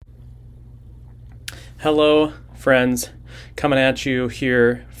Hello, friends. Coming at you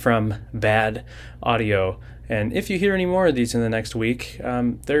here from Bad Audio. And if you hear any more of these in the next week,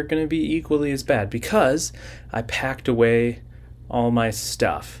 they're going to be equally as bad because I packed away all my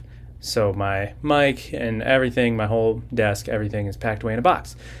stuff. So my mic and everything, my whole desk, everything is packed away in a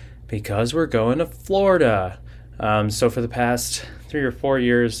box because we're going to Florida. So for the past 3 or 4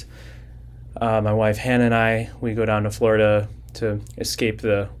 years, my wife Hannah and we go down to Florida to escape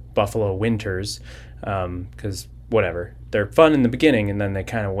the Buffalo winters. Because whatever, they're fun in the beginning and then they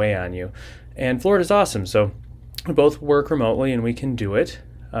kind of weigh on you. And Florida's awesome, so we both work remotely and we can do it.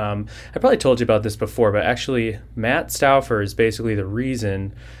 I probably told you about this before, but actually Matt Stauffer is basically the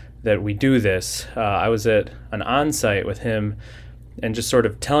reason that we do this. I was at an on-site with him and just sort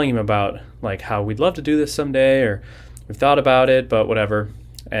of telling him about like how we'd love to do this someday, or we've thought about it, but whatever.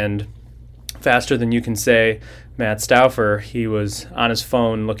 And faster than you can say, Matt Stauffer, he was on his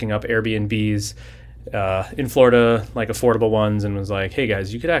phone looking up Airbnbs in Florida, like affordable ones, and was like, hey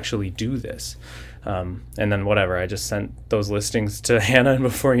guys, you could actually do this. And then whatever, I just sent those listings to Hannah, and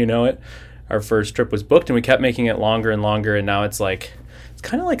before you know it, our first trip was booked, and we kept making it longer and longer, and now it's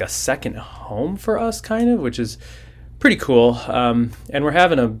kind of like a second home for us, kind of, which is pretty cool. And we're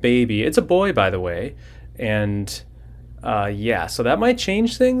having a baby. It's a boy, by the way, and so that might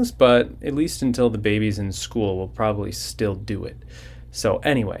change things, but at least until the baby's in school, we'll probably still do it. So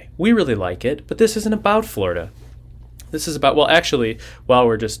anyway, we really like it, but this isn't about Florida. This is about, while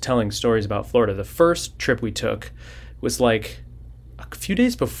we're just telling stories about Florida, the first trip we took was like a few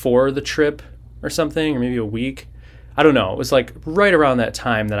days before the trip or something, or maybe a week. I don't know. It was like right around that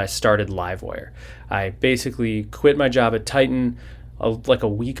time that I started Livewire. I basically quit my job at Titan, like a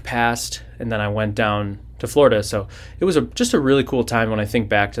week passed, and then I went down to Florida. So it was just a really cool time when I think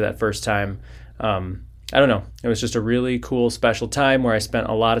back to that first time. I don't know. It was just a really cool, special time where I spent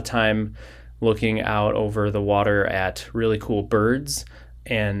a lot of time looking out over the water at really cool birds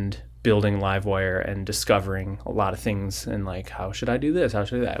and building Livewire and discovering a lot of things and like, how should I do this? How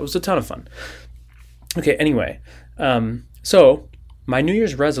should I do that? It was a ton of fun. Okay, anyway. So my New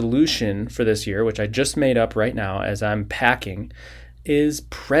Year's resolution for this year, which I just made up right now as I'm packing, is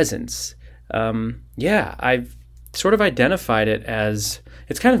presents. I've sort of identified it as,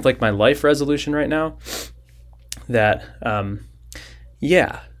 it's kind of like my life resolution right now that,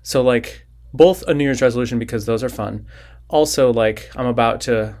 so like both a New Year's resolution because those are fun. Also, like I'm about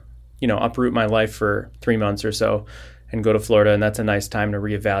to, uproot my life for 3 months or so and go to Florida, and that's a nice time to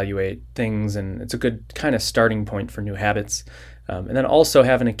reevaluate things, and it's a good kind of starting point for new habits. And then also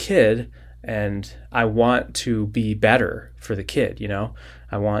having a kid, and I want to be better for the kid,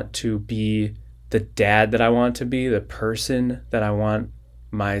 I want to be the dad that I want to be, the person that I want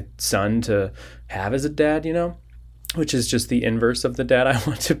my son to have as a dad, which is just the inverse of the dad I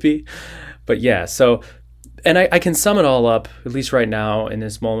want to be. But yeah, so, and I can sum it all up, at least right now in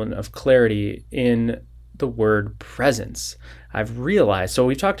this moment of clarity, in the word presence. I've realized, so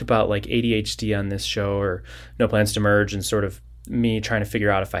we've talked about like ADHD on this show, or No Plans to Merge, and sort of me trying to figure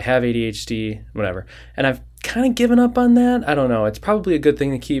out if I have ADHD, whatever. And I've kind of given up on that. I don't know. It's probably a good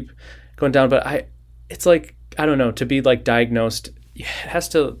thing to keep going down, but it's like, I don't know, to be like diagnosed, it has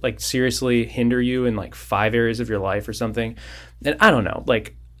to like seriously hinder you in like 5 areas of your life or something. And I don't know,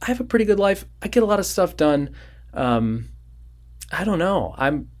 like I have a pretty good life. I get a lot of stuff done. I don't know.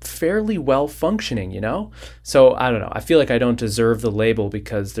 I'm fairly well functioning, So I don't know. I feel like I don't deserve the label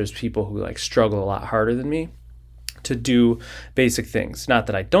because there's people who like struggle a lot harder than me to do basic things. Not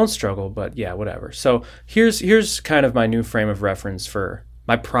that I don't struggle, but yeah, whatever. So here's kind of my new frame of reference for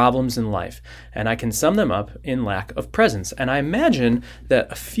my problems in life, and I can sum them up in lack of presence. And I imagine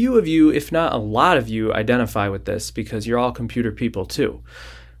that a few of you, if not a lot of you, identify with this because you're all computer people too.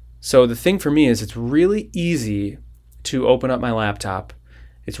 So the thing for me is it's really easy to open up my laptop.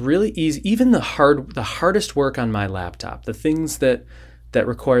 It's really easy, even the hardest work on my laptop, the things that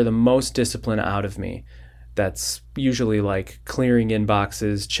require the most discipline out of me. That's usually like clearing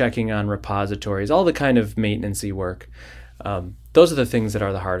inboxes, checking on repositories, all the kind of maintenance-y work. Those are the things that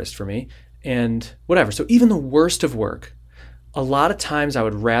are the hardest for me, and whatever. So even the worst of work, a lot of times I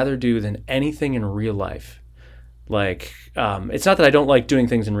would rather do than anything in real life. Like, it's not that I don't like doing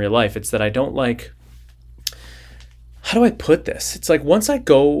things in real life. It's that I don't like, how do I put this? It's like once I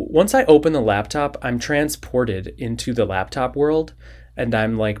open the laptop, I'm transported into the laptop world and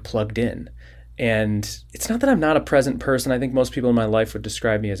I'm like plugged in. And it's not that I'm not a present person. I think most people in my life would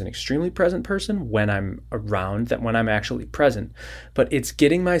describe me as an extremely present person when I'm around, that when I'm actually present. But it's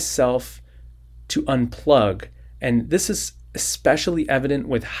getting myself to unplug. And this is especially evident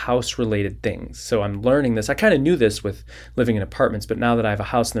with house-related things. So I'm learning this. I kind of knew this with living in apartments, but now that I have a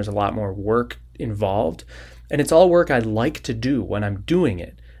house and there's a lot more work involved, and it's all work I like to do when I'm doing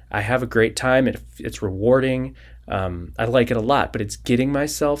it. I have a great time. It's rewarding. I like it a lot, but it's getting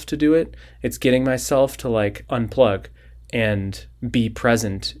myself to do it. It's getting myself to like unplug and be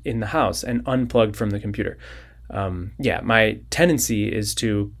present in the house and unplugged from the computer. My tendency is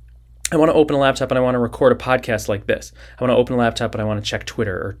I want to open a laptop and I want to record a podcast like this. I want to open a laptop and I want to check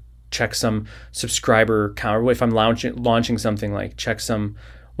Twitter or check some subscriber count. Or if I'm launching something, like check some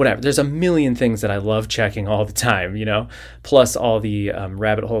whatever. There's a million things that I love checking all the time, plus all the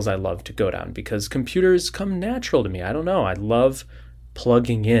rabbit holes I love to go down because computers come natural to me. I don't know. I love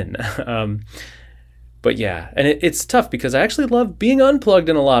plugging in. But yeah, and it's tough because I actually love being unplugged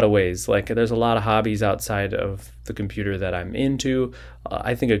in a lot of ways. Like there's a lot of hobbies outside of the computer that I'm into.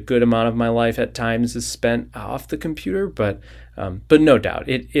 I think a good amount of my life at times is spent off the computer, but no doubt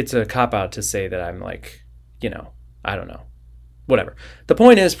it's a cop-out to say that I'm like, I don't know, whatever. The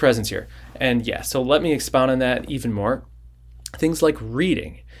point is presence here. And yeah, so let me expound on that even more. Things like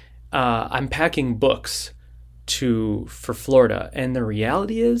reading. I'm packing books for Florida, and the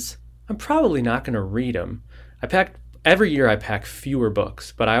reality is I'm probably not going to read them. Every year I pack fewer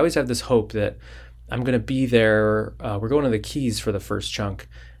books, but I always have this hope that I'm going to be there. We're going to the Keys for the first chunk,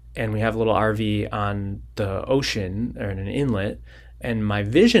 and we have a little RV on the ocean or in an inlet. And my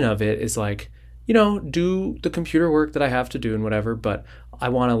vision of it is like, do the computer work that I have to do and whatever, but I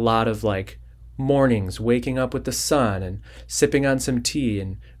want a lot of like mornings, waking up with the sun and sipping on some tea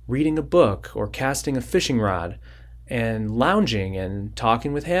and reading a book or casting a fishing rod and lounging and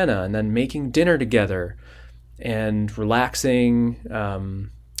talking with Hannah and then making dinner together and relaxing,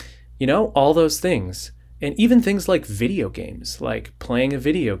 all those things. And even things like video games, like playing a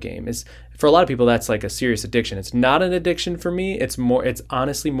video game is, for a lot of people, that's like a serious addiction. It's not an addiction for me. It's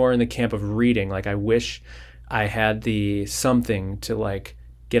honestly more in the camp of reading. Like I wish I had something to like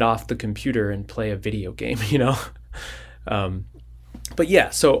get off the computer and play a video game, But yeah,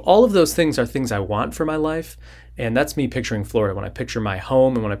 so all of those things are things I want for my life. And that's me picturing Florida. When I picture my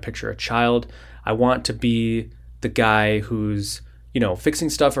home and when I picture a child, I want to be the guy who's, fixing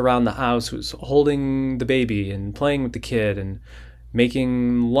stuff around the house, who's holding the baby and playing with the kid and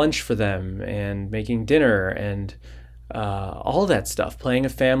making lunch for them and making dinner and all that stuff, playing a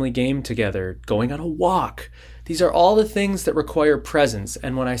family game together, going on a walk. These are all the things that require presence.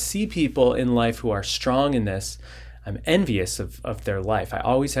 And when I see people in life who are strong in this, I'm envious of their life. I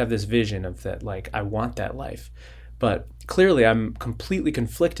always have this vision of that, like, I want that life. But clearly I'm completely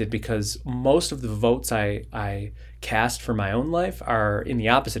conflicted because most of the votes I cast for my own life are in the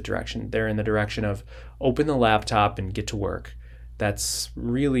opposite direction. They're in the direction of open the laptop and get to work. That's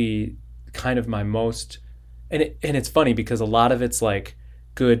really kind of my most, and it's funny because a lot of it's like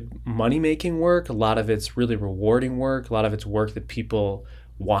good money-making work, a lot of it's really rewarding work, a lot of it's work that people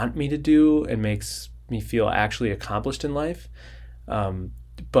want me to do and makes me feel actually accomplished in life.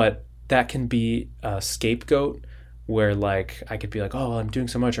 But that can be a scapegoat where like I could be like, oh, I'm doing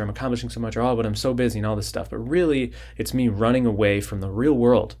so much or I'm accomplishing so much or oh, but I'm so busy and all this stuff. But really it's me running away from the real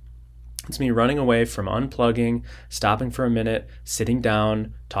world. It's me running away from unplugging, stopping for a minute, sitting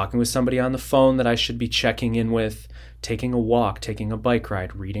down, talking with somebody on the phone that I should be checking in with, taking a walk, taking a bike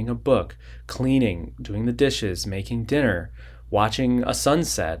ride, reading a book, cleaning, doing the dishes, making dinner, watching a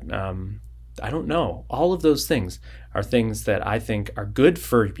sunset. I don't know. All of those things are things that I think are good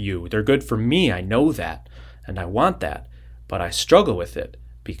for you. They're good for me. I know that. And I want that. But I struggle with it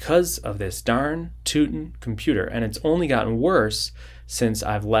because of this darn tootin' computer. And it's only gotten worse since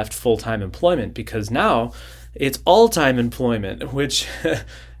I've left full-time employment because now it's all-time employment, which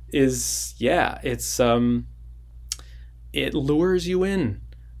is, it lures you in.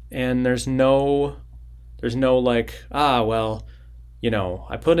 And there's no like, well,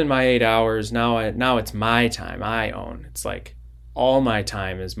 I put in my 8 hours. Now it's my time. I own. It's like all my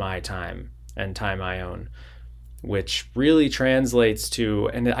time is my time and time I own, which really translates to,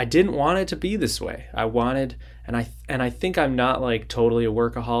 and I didn't want it to be this way. I wanted, and I think I'm not like totally a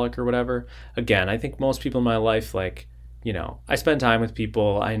workaholic or whatever. Again, I think most people in my life, like, I spend time with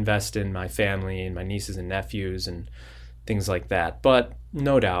people. I invest in my family and my nieces and nephews and things like that. But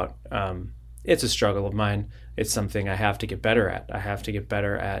no doubt, it's a struggle of mine. It's something I have to get better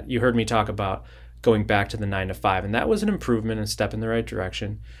at. You heard me talk about going back to the 9 to 5, and that was an improvement and a step in the right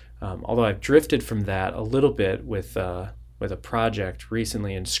direction. Although I've drifted from that a little bit with a project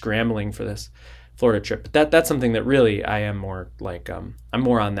recently and scrambling for this Florida trip. But that's something that really I am more like, I'm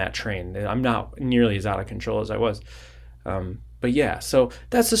more on that train. I'm not nearly as out of control as I was. But yeah, so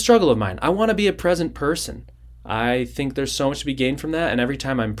that's the struggle of mine. I want to be a present person. I think there's so much to be gained from that. And every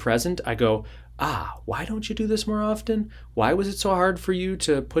time I'm present, I go, why don't you do this more often? Why was it so hard for you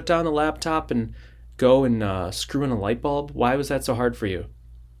to put down the laptop and go and screw in a light bulb? Why was that so hard for you?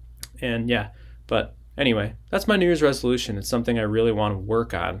 And yeah, but anyway, that's my New Year's resolution. It's something I really want to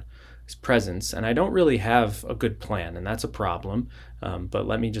work on, is presence. And I don't really have a good plan, and that's a problem. But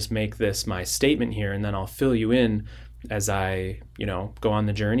let me just make this my statement here, and then I'll fill you in as I, go on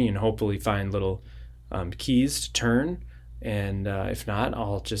the journey and hopefully find little keys to turn. And if not,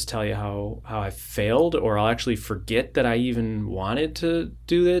 I'll just tell you how I failed, or I'll actually forget that I even wanted to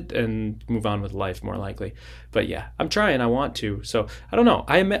do it and move on with life more likely. But yeah, I'm trying. I want to. So I don't know.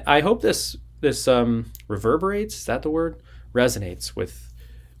 I hope this reverberates. Is that the word? Resonates with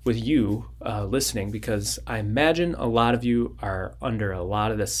you listening, because I imagine a lot of you are under a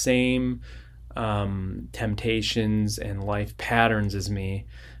lot of the same temptations and life patterns as me,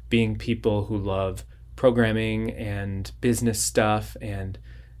 being people who love programming and business stuff and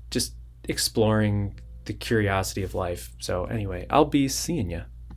just exploring the curiosity of life. So anyway, I'll be seeing you.